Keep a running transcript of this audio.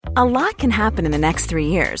A lot can happen in the next 3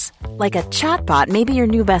 years. Like a chatbot may be your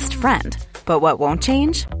new best friend. But what won't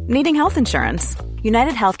change? Needing health insurance.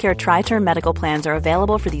 United Healthcare Tri-Term Medical Plans are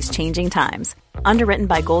available for these changing times. Underwritten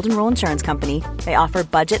by Golden Rule Insurance Company, they offer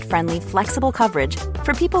budget-friendly, flexible coverage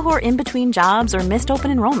for people who are in between jobs or missed open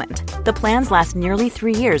enrollment. The plans last nearly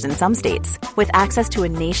 3 years in some states, with access to a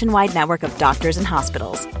nationwide network of doctors and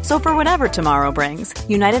hospitals. So for whatever tomorrow brings,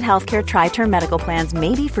 United Healthcare Tri-Term Medical Plans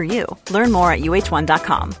may be for you. Learn more at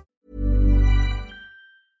uh1.com.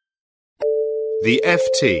 The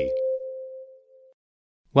FT.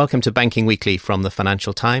 Welcome to Banking Weekly from the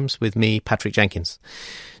Financial Times with me, Patrick Jenkins.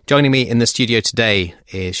 Joining me in the studio today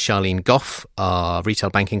is Charlene Goff, our retail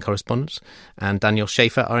banking correspondent, and Daniel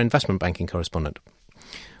Schaefer, our investment banking correspondent.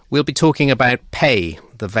 We'll be talking about pay.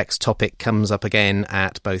 The vexed topic comes up again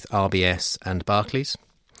at both RBS and Barclays.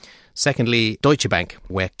 Secondly, Deutsche Bank,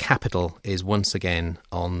 where capital is once again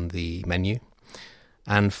on the menu.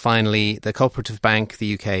 And finally, the Cooperative Bank,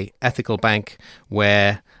 the UK Ethical Bank,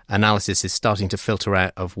 where analysis is starting to filter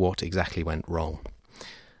out of what exactly went wrong.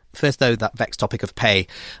 First, though, that vexed topic of pay.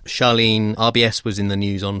 Charlene, RBS was in the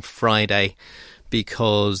news on Friday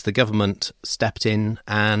because the government stepped in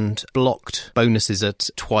and blocked bonuses at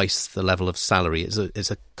twice the level of salary.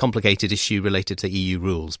 It's a complicated issue related to EU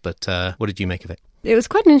rules, but what did you make of it? It was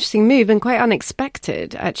quite an interesting move and quite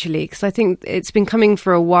unexpected, actually, because I think it's been coming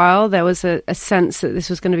for a while. There was a sense that this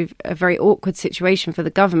was going to be a very awkward situation for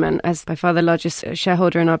the government, as by far the largest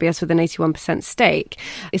shareholder in RBS with an 81% stake.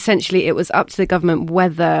 Essentially, it was up to the government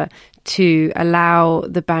whether to allow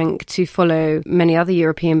the bank to follow many other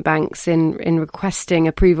European banks in requesting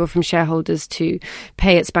approval from shareholders to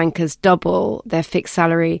pay its bankers double their fixed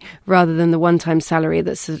salary rather than the one-time salary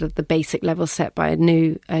that's sort of the basic level set by a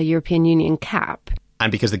new European Union cap.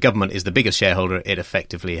 And because the government is the biggest shareholder, it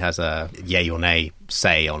effectively has a yay or nay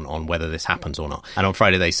say on whether this happens or not. And on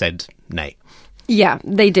Friday they said nay. Yeah,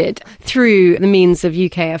 they did. Through the means of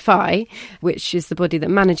UKFI, which is the body that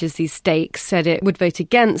manages these stakes, said it would vote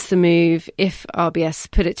against the move if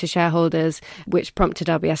RBS put it to shareholders, which prompted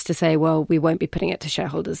RBS to say, well, we won't be putting it to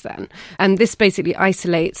shareholders then. And this basically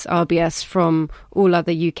isolates RBS from all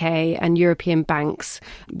other UK and European banks,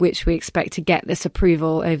 which we expect to get this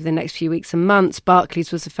approval over the next few weeks and months.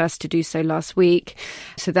 Barclays was the first to do so last week.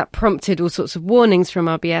 So that prompted all sorts of warnings from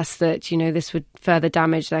RBS that, you know, this would further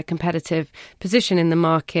damage their competitive position in the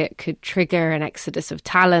market, could trigger an exodus of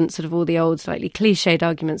talent, sort of all the old slightly cliched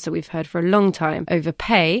arguments that we've heard for a long time over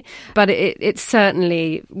pay. But it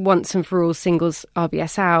certainly once and for all singles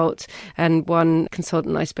RBS out. And one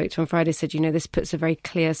consultant I spoke to on Friday said, you know, this puts a very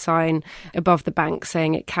clear sign above the bank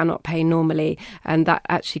saying it cannot pay normally. And that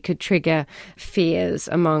actually could trigger fears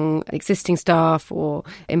among existing staff or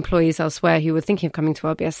employees elsewhere who were thinking of coming to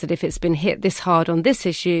RBS that if it's been hit this hard on this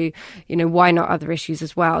issue, you know, why not other issues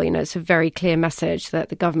as well? You know, it's a very clear message that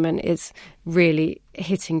the government is really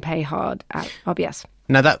hitting pay hard at RBS.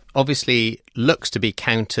 Now, that obviously looks to be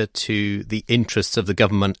counter to the interests of the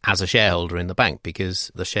government as a shareholder in the bank,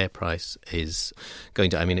 because the share price is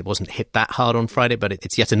going to, I mean, it wasn't hit that hard on Friday, but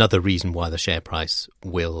it's yet another reason why the share price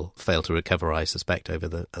will fail to recover, I suspect, over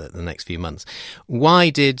the next few months.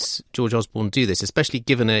 Why did George Osborne do this, especially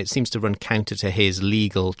given that it seems to run counter to his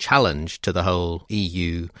legal challenge to the whole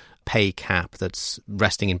EU pay cap that's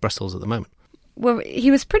resting in Brussels at the moment? Well, he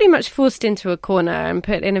was pretty much forced into a corner and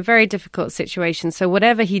put in a very difficult situation. So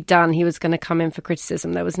whatever he'd done, he was going to come in for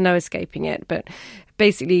criticism. There was no escaping it. But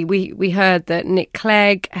basically, we heard that Nick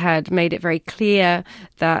Clegg had made it very clear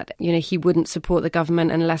that, you know, he wouldn't support the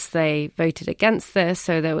government unless they voted against this.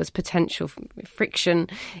 So there was potential friction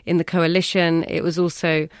in the coalition. It was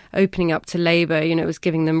also opening up to Labour. You know, it was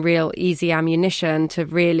giving them real easy ammunition to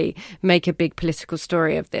really make a big political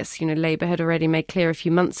story of this. You know, Labour had already made clear a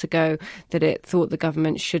few months ago that it thought the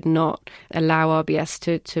government should not allow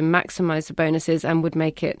RBS to maximise the bonuses and would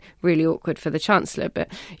make it really awkward for the Chancellor. But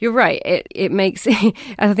you're right, it makes,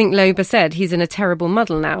 I think Labour said, he's in a terrible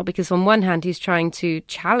muddle now, because on one hand he's trying to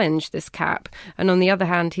challenge this cap and on the other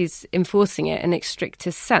hand he's enforcing it in its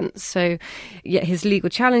strictest sense. So yeah, his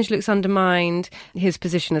legal challenge looks undermined, his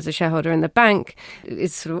position as a shareholder in the bank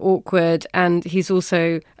is sort of awkward, and he's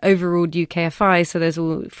also overruled UKFI, so there's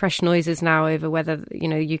all fresh noises now over whether, you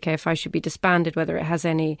know, UKFI should be disbanded, whether it has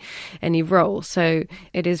any role. So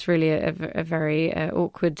it is really a very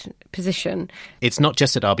awkward position. It's not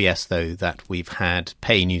just at RBS, though, that we've had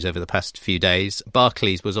pay news over the past few days.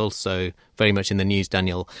 Barclays was also very much in the news,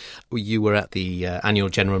 Daniel. You were at the annual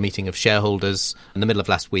general meeting of shareholders in the middle of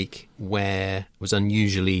last week, where it was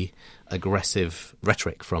unusually aggressive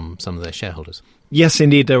rhetoric from some of their shareholders. Yes,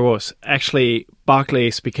 indeed, there was. Actually,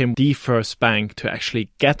 Barclays became the first bank to actually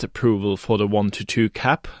get approval for the 1-to-2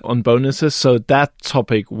 cap on bonuses, so that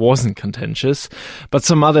topic wasn't contentious. But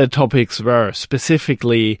some other topics were,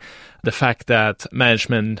 specifically the fact that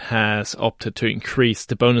management has opted to increase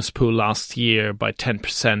the bonus pool last year by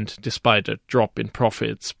 10%, despite a drop in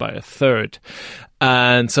profits by a third.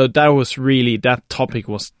 And so that topic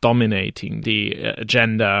was dominating the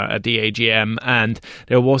agenda at the AGM, and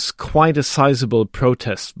there was quite a sizable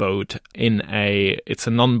protest vote it's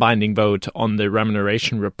a non-binding vote on the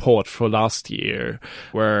remuneration report for last year,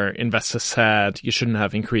 where investors said you shouldn't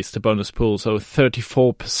have increased the bonus pool. So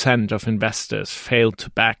 34% of investors failed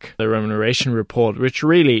to back the remuneration report, which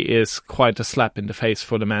really is quite a slap in the face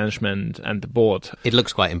for the management and the board. It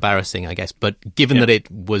looks quite embarrassing, I guess, but given that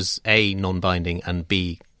it was A, non-binding, and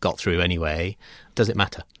B, got through anyway, does it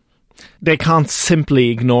matter? They can't simply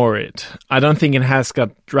ignore it. I don't think it has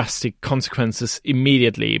got drastic consequences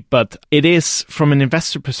immediately, but it is, from an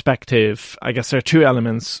investor perspective, I guess there are two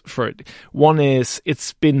elements for it. One is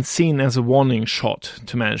it's been seen as a warning shot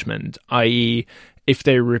to management, i.e. if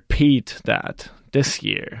they repeat that this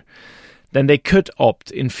year, then they could opt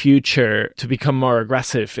in future to become more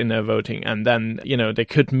aggressive in their voting. And then, they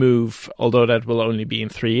could move, although that will only be in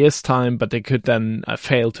 3 years' time, but they could then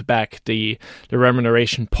fail to back the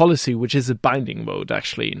remuneration policy, which is a binding vote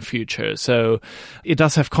actually in future. So it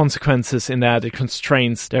does have consequences in that it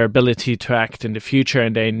constrains their ability to act in the future,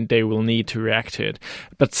 and they will need to react to it.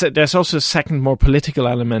 But there's also a second, more political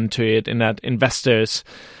element to it, in that investors,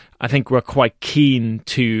 I think, we're quite keen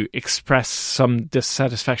to express some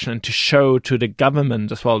dissatisfaction and to show to the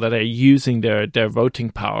government as well that they're using their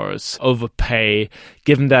voting powers over pay,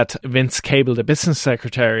 given that Vince Cable, the business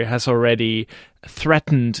secretary, has already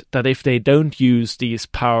threatened that if they don't use these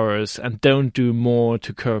powers and don't do more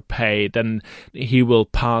to curb pay, then he will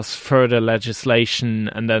pass further legislation,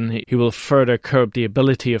 and then he will further curb the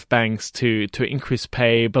ability of banks to increase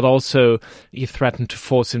pay. But also he threatened to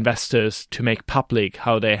force investors to make public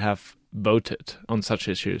how they have voted on such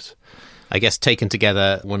issues. I guess taken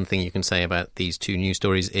together, one thing you can say about these two news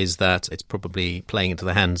stories is that it's probably playing into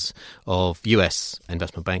the hands of US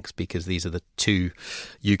investment banks, because these are the two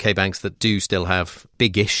UK banks that do still have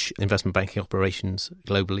big-ish investment banking operations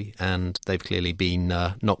globally, and they've clearly been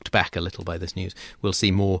knocked back a little by this news. We'll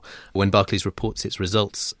see more when Barclays reports its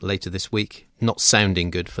results later this week. Not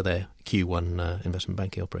sounding good for their Q1 investment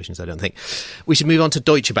banking operations, I don't think. We should move on to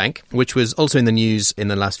Deutsche Bank, which was also in the news in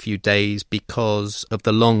the last few days because of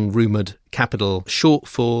the long-rumoured capital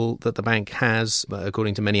shortfall that the bank has,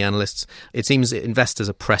 according to many analysts. It seems investors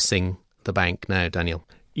are pressing the bank now, Daniel.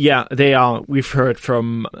 Yeah, they are. We've heard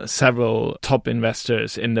from several top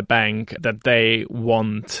investors in the bank that they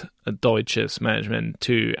want Deutsche's management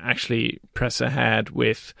to actually press ahead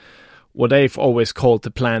with what they've always called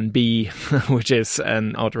the Plan B, which is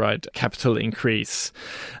an outright capital increase.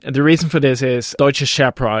 And the reason for this is Deutsche's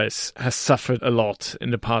share price has suffered a lot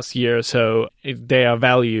in the past year or so. They are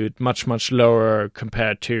valued much, much lower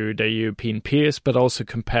compared to their European peers, but also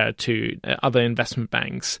compared to other investment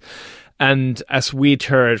banks. And as we'd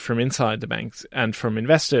heard from inside the banks and from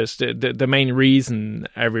investors, the main reason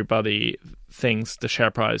everybody thinks the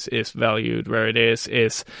share price is valued where it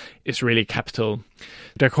is really capital.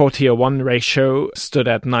 Their core tier 1 ratio stood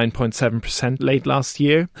at 9.7% late last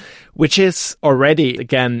year, which is already,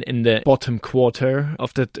 again, in the bottom quarter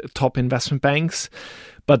of the top investment banks.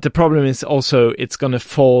 But the problem is also it's going to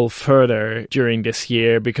fall further during this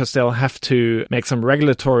year because they'll have to make some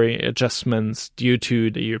regulatory adjustments due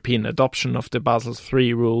to the European adoption of the Basel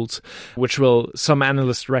III rules, which will, some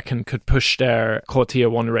analysts reckon, could push their core tier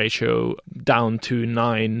 1 ratio down to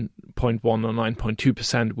 9.1 or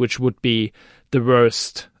 9.2%, which would be the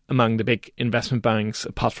worst among the big investment banks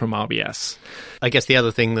apart from RBS. I guess the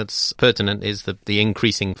other thing that's pertinent is the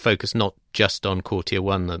increasing focus not just on core tier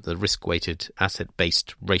 1, the risk-weighted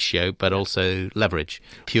asset-based ratio, but also leverage,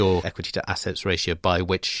 pure equity to assets ratio, by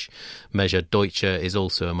which measure Deutsche is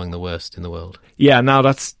also among the worst in the world. Yeah, now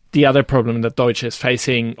that's the other problem that Deutsche is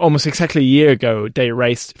facing. Almost exactly a year ago, they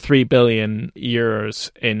raised 3 billion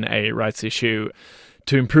euros in a rights issue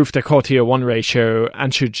to improve the core tier 1 ratio.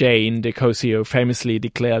 Anshu Jain, the co-CEO, famously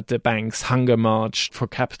declared the bank's hunger march for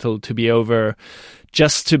capital to be over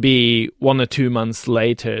just to be 1 or 2 months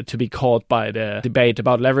later to be caught by the debate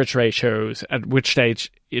about leverage ratios, at which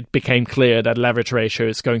stage it became clear that leverage ratio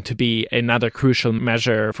is going to be another crucial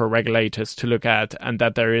measure for regulators to look at, and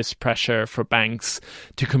that there is pressure for banks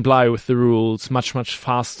to comply with the rules much, much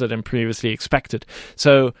faster than previously expected.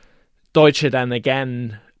 So Deutsche then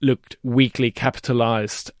again looked weakly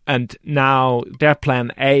capitalized. And now their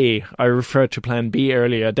plan A, I referred to plan B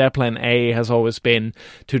earlier, their plan A has always been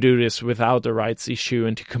to do this without a rights issue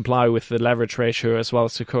and to comply with the leverage ratio as well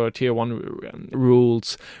as the core tier 1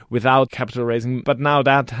 rules without capital raising. But now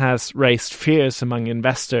that has raised fears among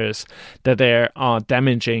investors that they are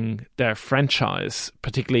damaging their franchise,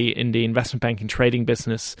 particularly in the investment banking trading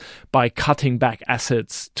business, by cutting back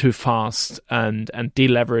assets too fast and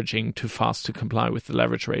deleveraging too fast to comply with the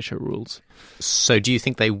leverage ratio rules. So do you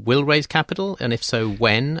think they will raise capital? And if so,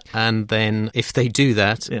 when? And then if they do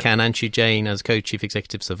that, can Anshu Jain as co-chief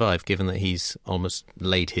executive survive, given that he's almost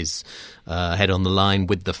laid his head on the line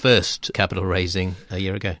with the first capital raising a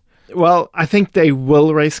year ago? Well, I think they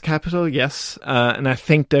will raise capital, yes. And I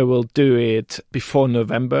think they will do it before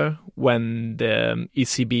November, when the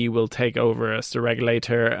ECB will take over as the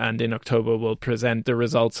regulator, and in October will present the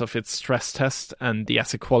results of its stress test and the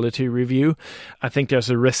asset quality review. I think there's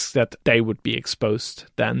a risk that they would be exposed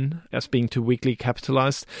then as being too weakly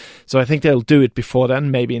capitalized. So I think they'll do it before then,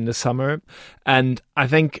 maybe in the summer. And I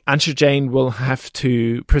think Anshu Jain will have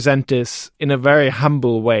to present this in a very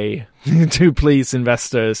humble way to please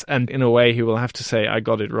investors, and in a way he will have to say, I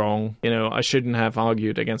got it wrong. I shouldn't have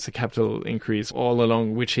argued against the capital increase all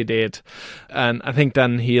along, which he did. And I think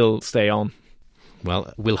then he'll stay on.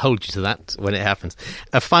 Well, we'll hold you to that when it happens.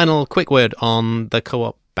 A final quick word on the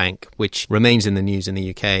Co-op Bank, which remains in the news in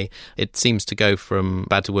the UK. It seems to go from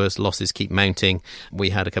bad to worse. Losses keep mounting.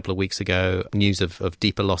 We had a couple of weeks ago news of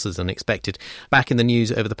deeper losses than expected. Back in the news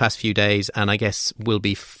over the past few days, and I guess will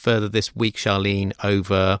be further this week, Charlene,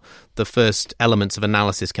 over the first elements of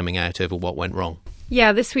analysis coming out over what went wrong.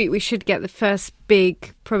 Yeah, this week we should get the first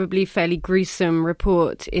big, probably fairly gruesome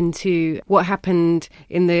report into what happened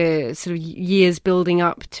in the sort of years building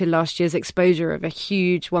up to last year's exposure of a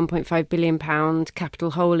huge £1.5 billion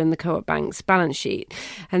capital hole in the Co-op Bank's balance sheet.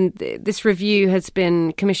 And this review has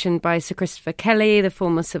been commissioned by Sir Christopher Kelly, the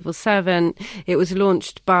former civil servant. It was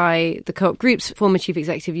launched by the Co-op Group's former chief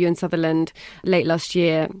executive, Ewan Sutherland, late last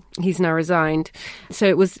year. He's now resigned. So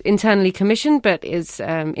it was internally commissioned, but is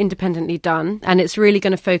independently done. And it's really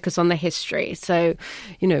going to focus on the history. So,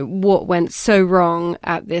 what went so wrong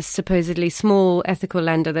at this supposedly small ethical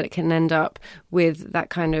lender that it can end up with that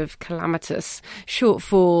kind of calamitous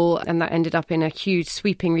shortfall, and that ended up in a huge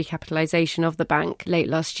sweeping recapitalisation of the bank late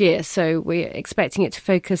last year. So we're expecting it to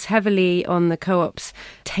focus heavily on the Co-op's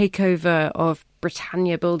takeover of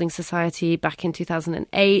Britannia Building Society back in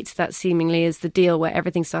 2008. That seemingly is the deal where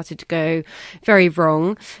everything started to go very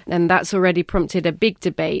wrong. And that's already prompted a big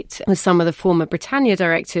debate with some of the former Britannia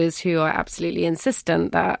directors who are absolutely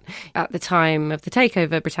insistent that at the time of the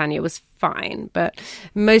takeover, Britannia was fine. But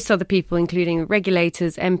most other people, including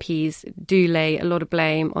regulators, MPs, do lay a lot of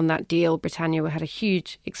blame on that deal. Britannia had a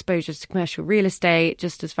huge exposure to commercial real estate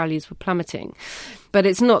just as values were plummeting. But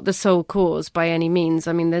it's not the sole cause by any means.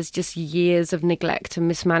 I mean, there's just years of neglect and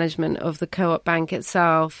mismanagement of the Co-op Bank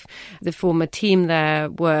itself. The former team there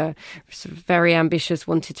were sort of very ambitious,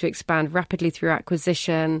 wanted to expand rapidly through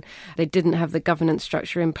acquisition. They didn't have the governance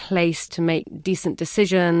structure in place to make decent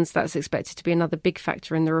decisions. That's expected to be another big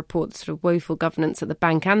factor in the report, sort of woeful governance at the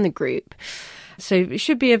bank and the group. So it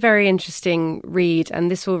should be a very interesting read, and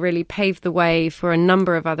this will really pave the way for a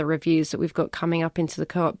number of other reviews that we've got coming up into the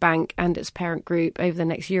Co-op Bank and its parent group over the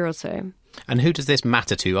next year or so. And who does this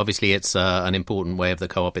matter to? Obviously, it's an important way of the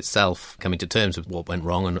Co-op itself coming to terms with what went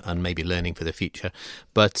wrong and maybe learning for the future.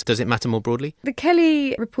 But does it matter more broadly? The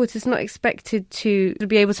Kelly report is not expected to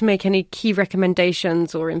be able to make any key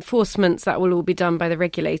recommendations or enforcements. That will all be done by the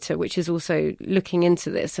regulator, which is also looking into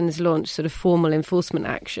this and has launched sort of formal enforcement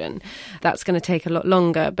action. That's going to take a lot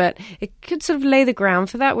longer, but it could sort of lay the ground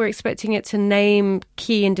for that. We're expecting it to name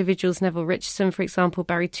key individuals, Neville Richardson, for example,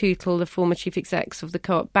 Barry Tootle, the former chief execs of the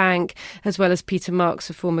Co-op Bank, as well as Peter Marks,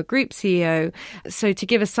 the former group CEO. So to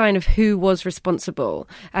give a sign of who was responsible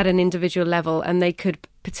at an individual level, and they could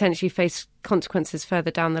potentially face consequences further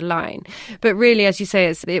down the line. But really, as you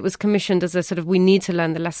say, it was commissioned as a sort of, we need to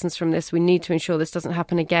learn the lessons from this. We need to ensure this doesn't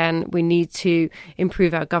happen again. We need to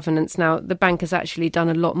improve our governance. Now, the bank has actually done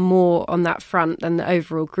a lot more on that front than the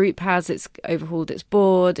overall group has. It's overhauled its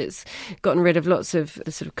board. It's gotten rid of lots of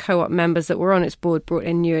the sort of co-op members that were on its board, brought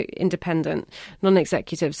in new independent,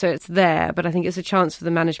 non-executive. So it's there. But I think it's a chance for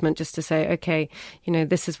the management just to say, okay,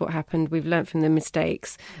 this is what happened. We've learned from the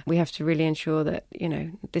mistakes. We have to really ensure that,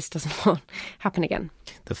 this doesn't happen again.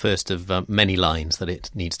 The first of many lines that it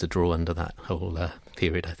needs to draw under that whole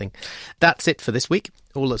period, I think. That's it for this week.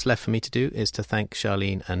 All that's left for me to do is to thank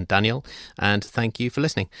Charlene and Daniel, and thank you for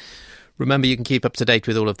listening. Remember, you can keep up to date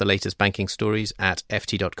with all of the latest banking stories at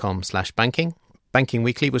ft.com/banking. Banking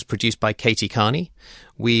Weekly was produced by Katie Carney.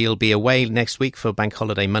 We'll be away next week for Bank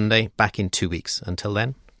Holiday Monday, back in 2 weeks. Until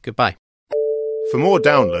then, goodbye. For more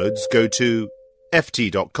downloads, go to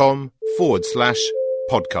ft.com/podcasts.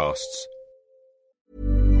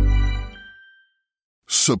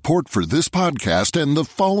 Support for this podcast and the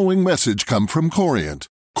following message come from Corient.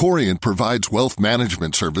 Corient provides wealth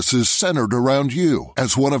management services centered around you.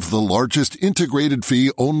 As one of the largest integrated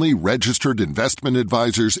fee-only registered investment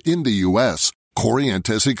advisors in the U.S., Corient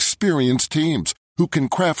has experienced teams who can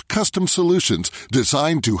craft custom solutions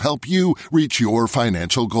designed to help you reach your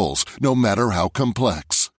financial goals, no matter how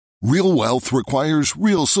complex. Real wealth requires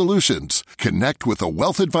real solutions. Connect with a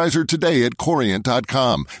wealth advisor today at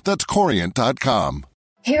Corient.com. That's Corient.com.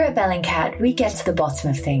 Here at Bellingcat, we get to the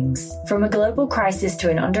bottom of things. From a global crisis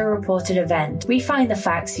to an underreported event, we find the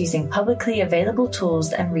facts using publicly available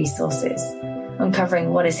tools and resources,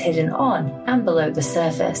 uncovering what is hidden on and below the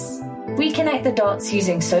surface. We connect the dots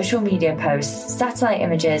using social media posts, satellite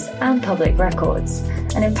images, and public records,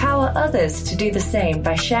 and empower others to do the same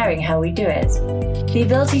by sharing how we do it. The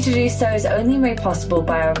ability to do so is only made possible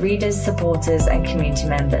by our readers, supporters, and community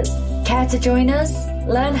members. Care to join us?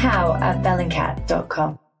 Learn how at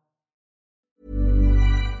bellingcat.com.